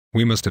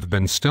We must have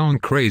been stone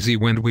crazy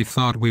when we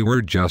thought we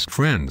were just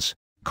friends.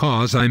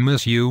 'Cause I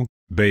miss you,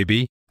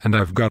 baby, and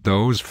I've got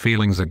those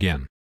feelings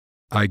again.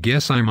 I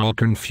guess I'm all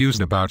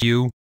confused about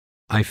you.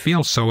 I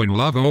feel so in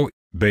love, oh,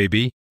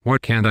 baby,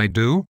 what can I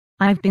do?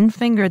 I've been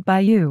fingered by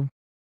you.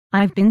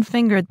 I've been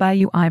fingered by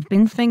you. I've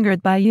been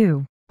fingered by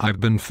you. I've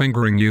been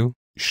fingering you,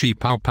 she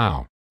pow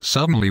pow.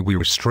 Suddenly we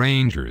were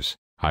strangers.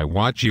 I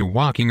watched you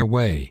walking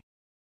away.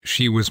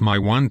 She was my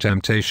one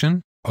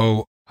temptation.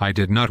 Oh, I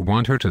did not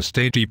want her to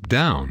stay deep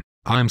down.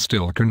 I'm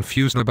still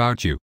confused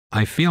about you.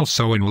 I feel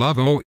so in love,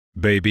 oh,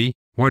 baby,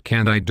 what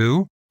can I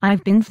do?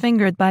 I've been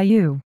fingered by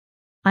you.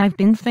 I've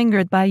been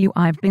fingered by you.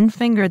 I've been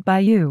fingered by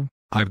you.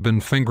 I've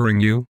been fingering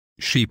you,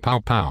 she pow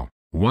pow.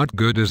 What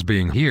good is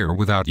being here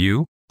without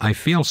you? I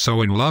feel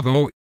so in love,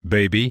 oh,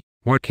 baby,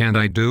 what can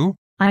I do?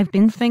 I've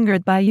been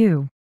fingered by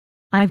you.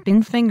 I've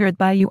been fingered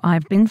by you.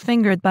 I've been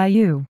fingered by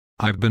you.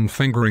 I've been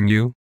fingering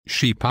you,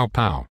 she pow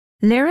pow.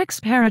 Lyrics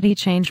parody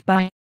changed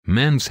by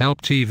Men's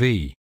Help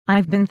TV.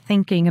 I've been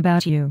thinking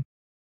about you.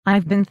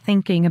 I've been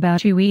thinking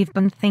about you. We've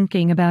been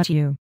thinking about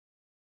you.